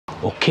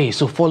Okay,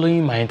 so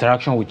following my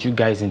interaction with you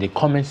guys in the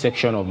comment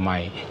section of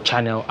my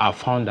channel, I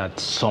found that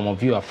some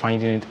of you are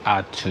finding it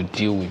hard to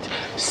deal with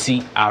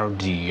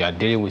CRD. You are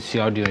dealing with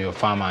CRD on your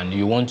farm and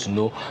you want to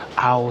know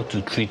how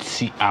to treat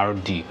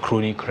CRD,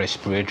 chronic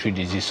respiratory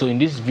disease. So in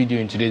today's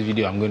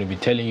video, I'm going to be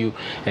telling you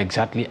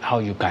exactly how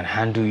you can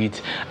handle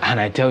it.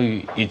 And I tell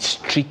you, it's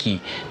tricky.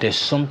 There's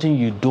something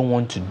you don't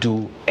want to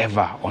do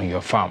ever on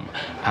your farm.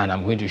 And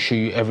I'm going to show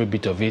you every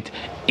bit of it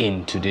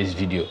in today's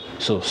video.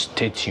 So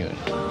stay tuned.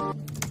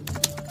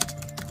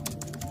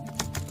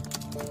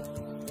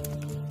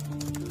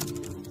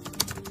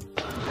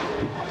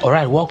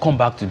 Alright, welcome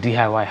back to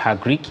DIY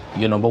Agric,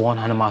 your number one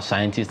animal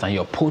scientist and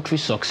your poultry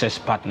success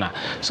partner.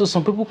 So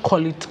some people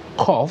call it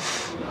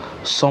cough,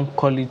 some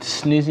call it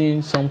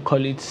sneezing, some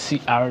call it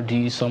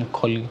CRD, some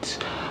call it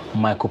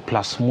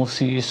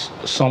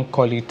mycoplasmosis, some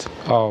call it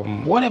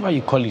whatever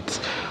you call it.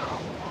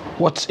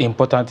 What's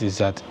important is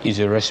that it's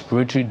a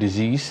respiratory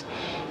disease.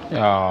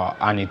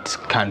 And it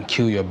can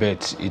kill your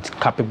birds. It's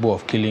capable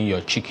of killing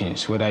your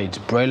chickens, whether it's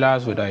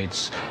broilers, whether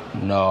it's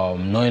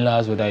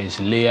noilers, whether it's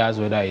layers,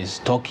 whether it's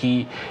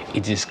turkey.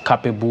 It is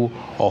capable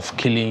of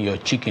killing your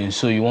chickens.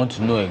 So you want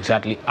to know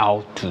exactly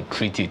how to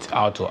treat it,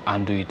 how to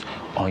handle it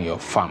on your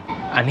farm.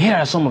 And here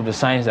are some of the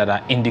signs that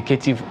are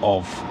indicative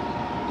of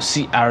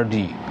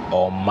CRD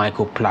or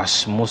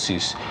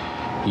mycoplasmosis.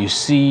 You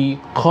see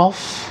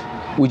cough,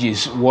 which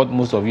is what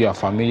most of you are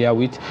familiar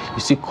with. You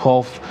see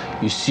cough,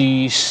 you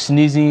see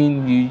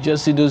sneezing, you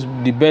just see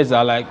the birds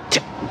are like,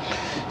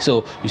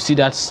 so you see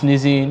that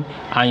sneezing,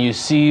 and you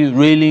see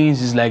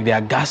railings, it's like they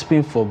are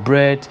gasping for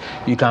breath.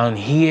 You can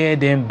hear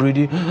them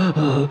breathing.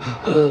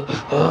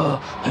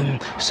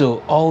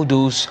 So all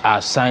those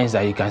are signs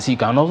that you can see. You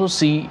can also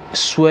see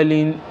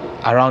swelling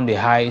around the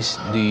eyes,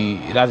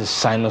 that is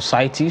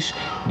sinusitis.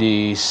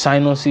 The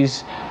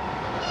sinuses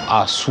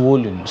are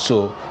swollen,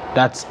 so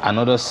that's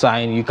another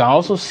sign. You can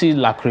also see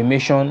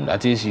lacrimation,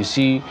 that is, you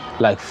see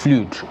like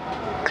fluid,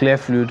 clear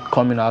fluid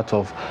coming out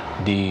of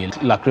the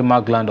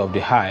lacrimal gland of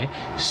the eye.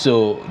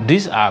 So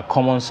these are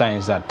common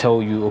signs that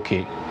tell you,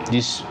 okay,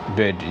 this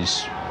bird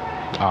is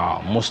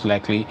most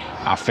likely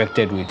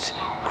affected with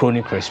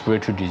chronic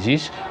respiratory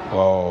disease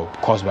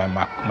caused by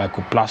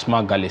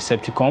Mycoplasma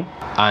gallisepticum,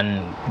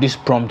 and this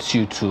prompts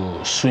you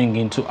to swing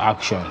into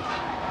action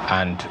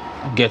and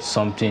get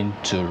something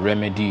to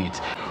remedy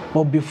it.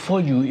 But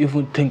before you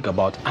even think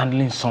about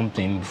handling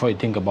something, before you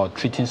think about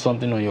treating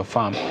something on your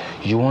farm,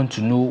 you want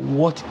to know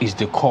what is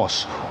the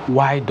cause.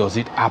 Why does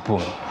it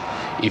happen?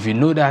 If you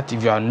know that,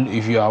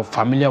 if you are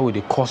familiar with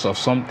the cause of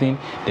something,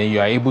 then you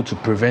are able to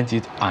prevent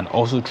it and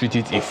also treat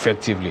it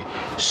effectively.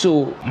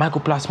 So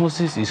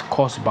mycoplasmosis is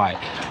caused by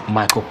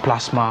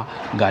Mycoplasma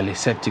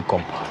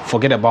gallisepticum.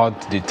 Forget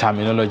about the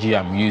terminology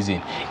I'm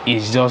using.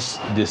 It's just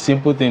the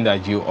simple thing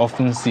that you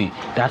often see.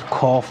 That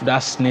cough, that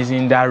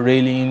sneezing, that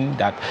railing,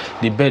 that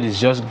the bird is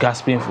just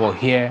gasping for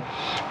air.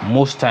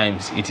 Most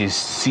times it is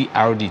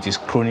CRD, it is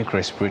chronic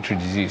respiratory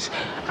disease.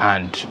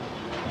 And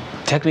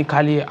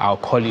technically, I'll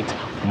call it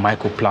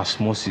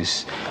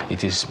mycoplasmosis.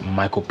 It is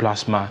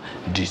mycoplasma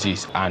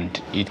disease,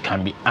 and it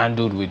can be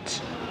handled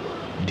with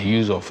the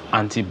use of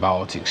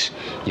antibiotics.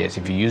 Yes,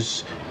 if you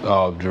use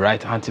the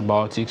right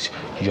antibiotics,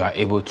 you are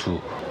able to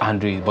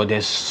handle it. But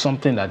there's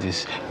something that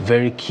is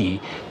very key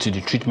to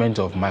the treatment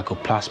of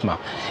mycoplasma.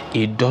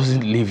 It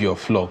doesn't leave your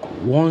flock.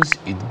 Once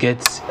it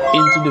gets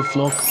into the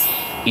flock,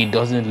 it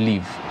doesn't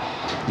leave.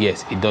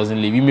 Yes, it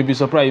doesn't leave. You may be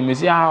surprised. You may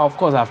say, of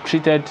course, I've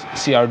treated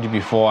CRD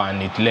before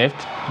and it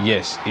left.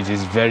 Yes, it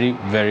is very,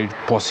 very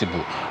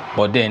possible.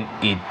 But then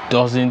it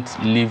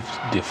doesn't leave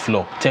the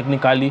flock.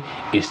 Technically,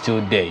 it's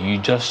still there. You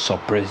just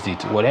suppressed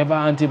it. Whatever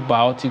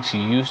antibiotics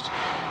you used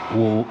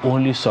will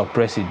only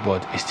suppress it,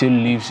 but it still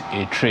leaves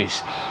a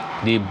trace.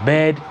 The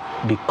bird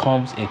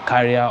becomes a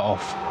carrier of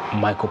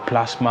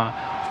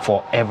mycoplasma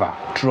forever,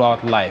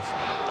 throughout life.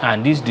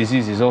 And this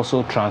disease is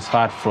also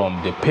transferred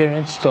from the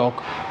parent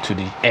stock to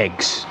the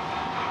eggs.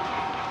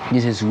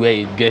 This is where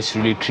it gets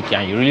really tricky,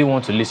 and you really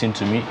want to listen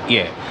to me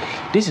here.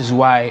 This is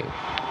why,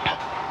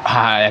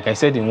 like I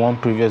said in one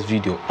previous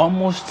video,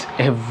 almost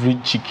every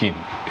chicken,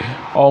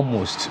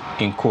 almost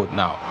in quote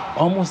now,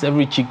 almost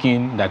every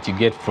chicken that you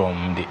get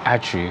from the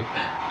hatchery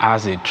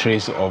has a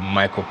trace of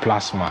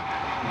mycoplasma.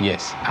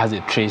 Yes, has a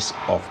trace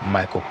of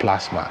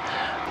mycoplasma.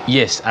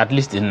 Yes, at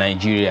least in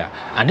Nigeria.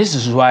 And this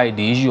is why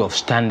the issue of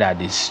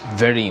standard is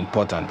very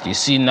important. You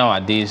see,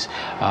 nowadays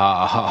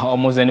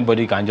almost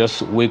anybody can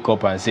just wake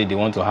up and say they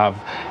want to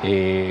have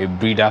a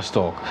breeder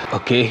stock.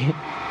 Okay,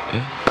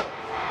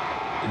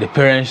 the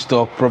parent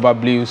stock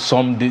probably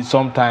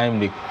sometime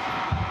they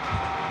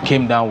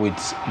came down with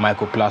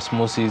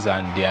mycoplasmosis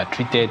and they are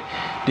treated.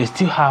 They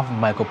still have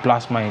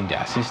mycoplasma in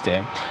their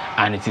system,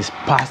 and it is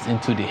passed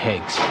into the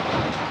eggs.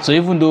 So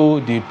even though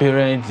the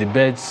parents, the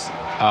birds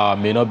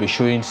may not be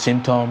showing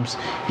symptoms,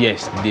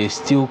 yes, they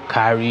still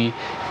carry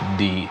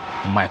the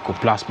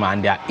mycoplasma,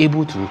 and they are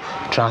able to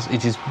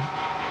it is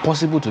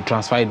possible to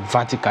transfer it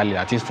vertically,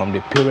 that is from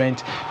the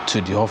parent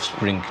to the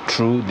offspring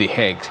through the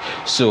eggs.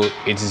 So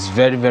it is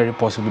very, very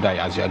possible that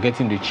as you are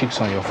getting the chicks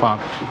on your farm,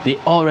 they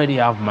already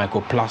have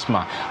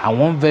mycoplasma. And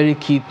one very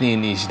key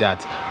thing is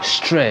that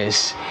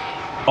stress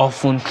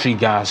often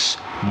triggers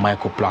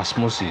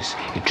mycoplasmosis.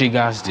 It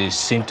triggers the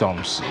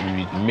symptoms.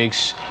 It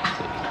makes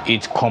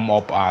it come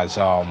up as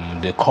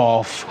the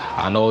cough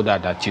and all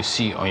that you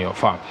see on your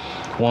farm.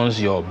 Once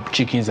your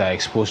chickens are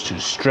exposed to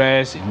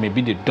stress, it may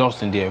be the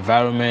dust in the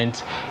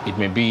environment, it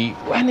may be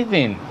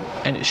anything,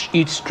 and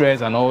heat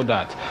stress and all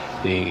that,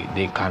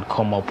 they can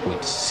come up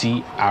with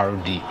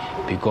CRD,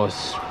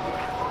 because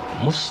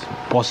most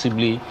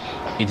possibly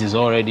it is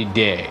already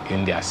there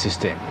in their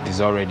system. It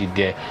is already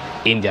there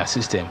in their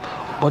system.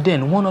 But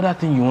then one other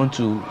thing you want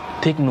to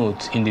take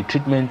note in the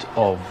treatment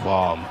of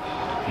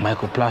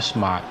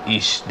mycoplasma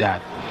is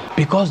that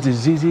because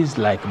diseases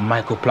like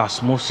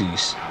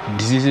mycoplasmosis,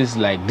 diseases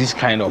like this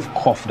kind of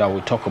cough that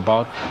we talk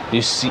about,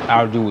 this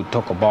CRD we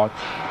talk about,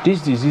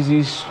 these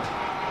diseases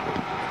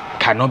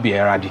cannot be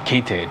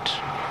eradicated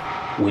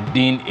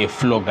within a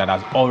flock that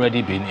has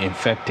already been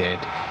infected.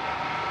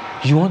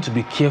 You want to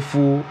be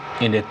careful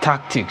in the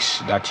tactics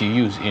that you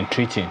use in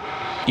treating.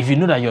 If you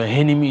know that your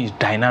enemy is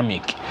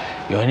dynamic,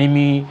 your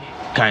enemy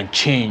can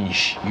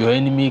change, your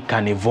enemy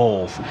can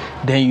evolve,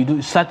 then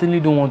you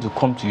certainly don't want to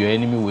come to your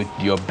enemy with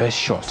your best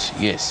shots.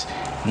 Yes,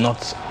 not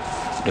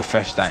the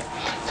first time.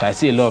 So I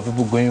see a lot of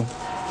people going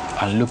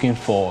and looking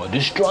for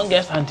the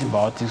strongest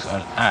antibiotics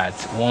on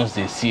earth once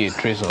they see a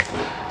trace of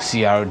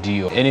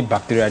CRD or any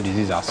bacterial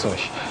disease as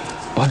such.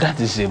 But that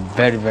is a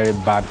very, very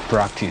bad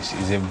practice.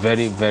 It's a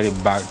very, very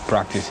bad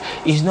practice.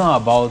 It's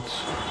not about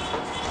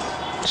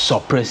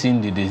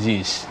suppressing the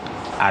disease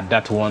at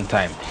that one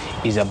time.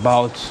 It's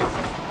about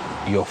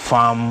your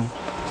farm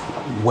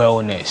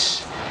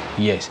wellness.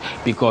 Yes,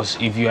 because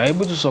if you are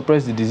able to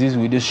suppress the disease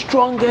with the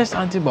strongest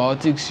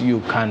antibiotics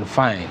you can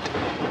find,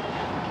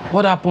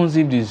 what happens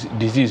if this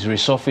disease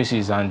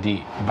resurfaces and the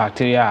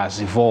bacteria has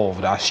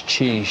evolved, has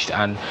changed,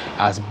 and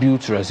has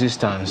built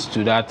resistance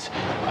to that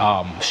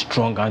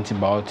strong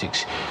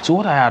antibiotics? So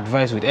what I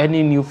advise with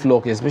any new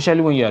flock,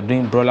 especially when you are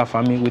doing broiler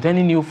farming, with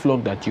any new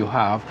flock that you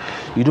have,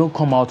 you don't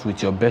come out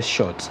with your best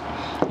shot.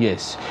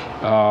 Yes,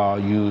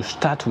 you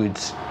start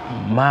with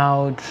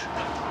mild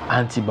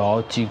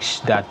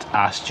antibiotics that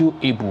are still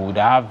able,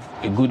 that have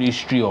a good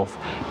history of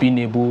being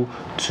able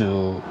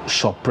to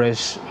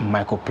suppress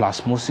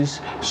mycoplasmosis,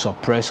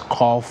 suppress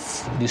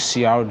cough, the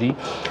CRD,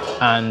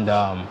 and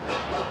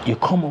you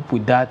come up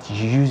with that,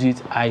 you use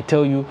it. I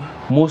tell you,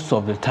 most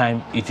of the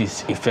time it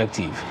is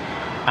effective.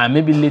 And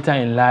maybe later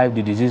in life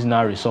the disease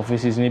now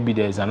resurfaces, maybe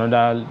there's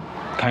another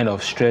kind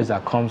of stress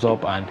that comes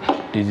up and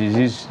the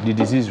disease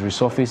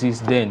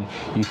resurfaces, then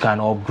you can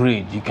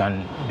upgrade. You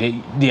can,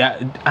 the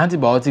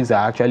antibiotics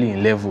are actually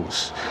in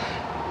levels.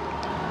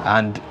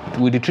 And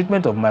with the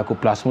treatment of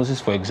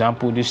mycoplasmosis, for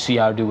example, this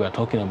CRD we are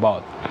talking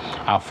about,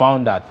 I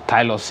found that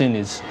tylosin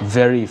is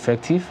very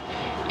effective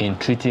in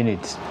treating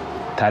it.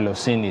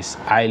 Tylosin is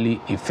highly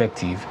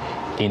effective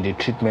in the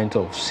treatment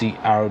of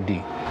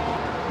CRD.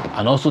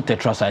 And also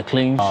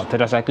tetracycline.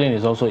 Tetracycline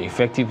is also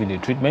effective in the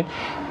treatment.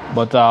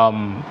 But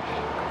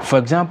for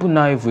example,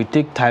 now if we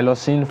take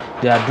tylosin,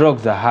 there are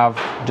drugs that have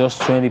just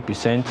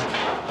 20%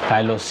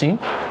 tylosin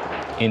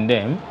in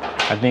them.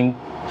 I think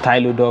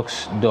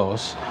Tylodox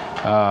does.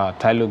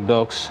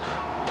 Tylodox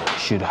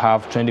should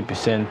have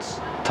 20%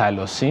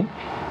 tylosin,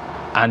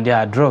 and there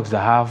are drugs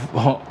that have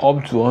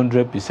up to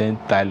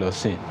 100%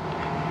 tylosin.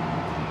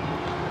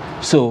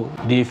 So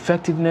the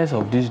effectiveness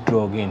of this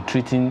drug in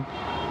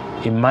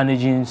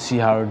managing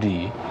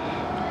CRD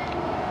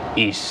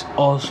is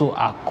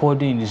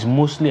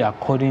mostly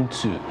according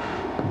to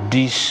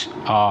this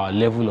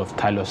level of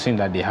tylosin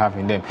that they have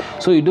in them.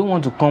 So you don't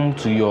want to come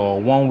to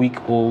your 1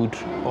 week old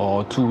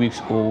or 2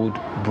 weeks old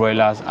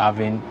broilers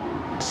having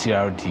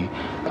CRD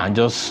and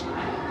just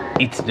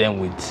eat them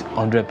with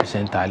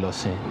 100%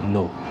 tylosin.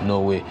 No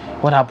way.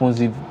 What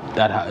happens if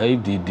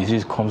the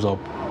disease comes up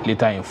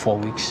later in 4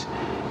 weeks?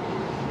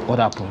 What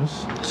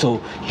happens?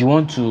 So you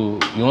want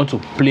to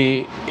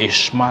play a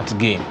smart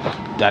game,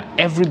 that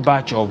every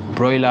batch of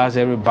broilers,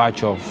 every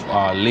batch of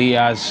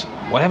layers,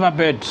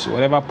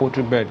 whatever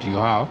poultry bed you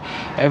have,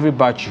 every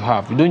batch you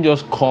have, you don't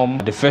just come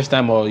the first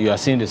time or you are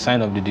seeing the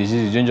sign of the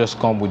disease, you don't just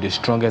come with the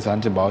strongest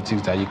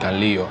antibiotics that you can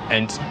lay your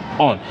hands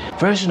on.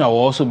 Very soon I will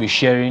also be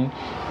sharing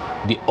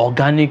the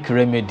organic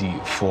remedy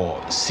for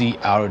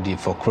CRD,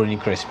 for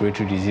chronic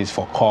respiratory disease,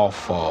 for cough,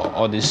 for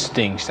all these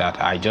things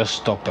that I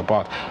just talked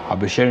about. I'll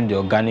be sharing the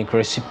organic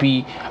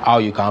recipe, how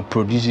you can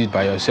produce it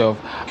by yourself,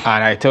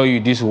 and I tell you,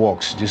 this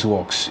works. It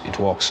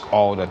works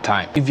all the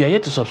time. If you're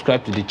yet to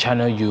subscribe to the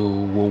channel, you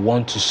will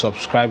want to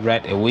subscribe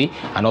right away,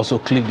 and also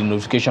click the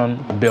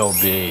notification bell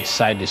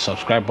beside the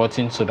subscribe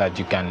button so that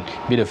you can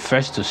be the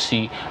first to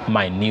see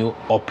my new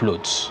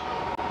uploads.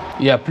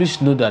 Yeah,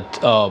 please know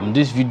that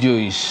this video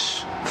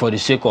is for the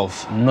sake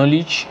of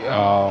knowledge.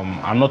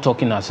 I'm not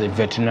talking as a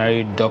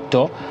veterinary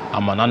doctor.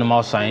 I'm an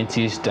animal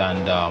scientist,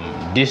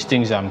 and these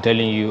things I'm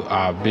telling you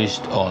are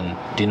based on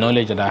the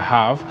knowledge that I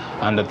have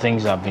and the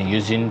things I've been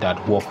using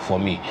that work for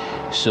me.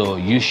 So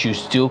you should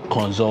still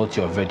consult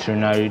your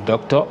veterinary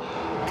doctor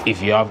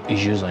if you have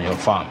issues on your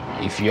farm.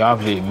 If you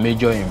have a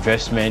major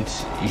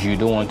investment, you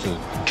don't want to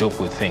joke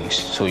with things,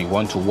 so you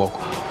want to work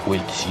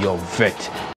with your vet.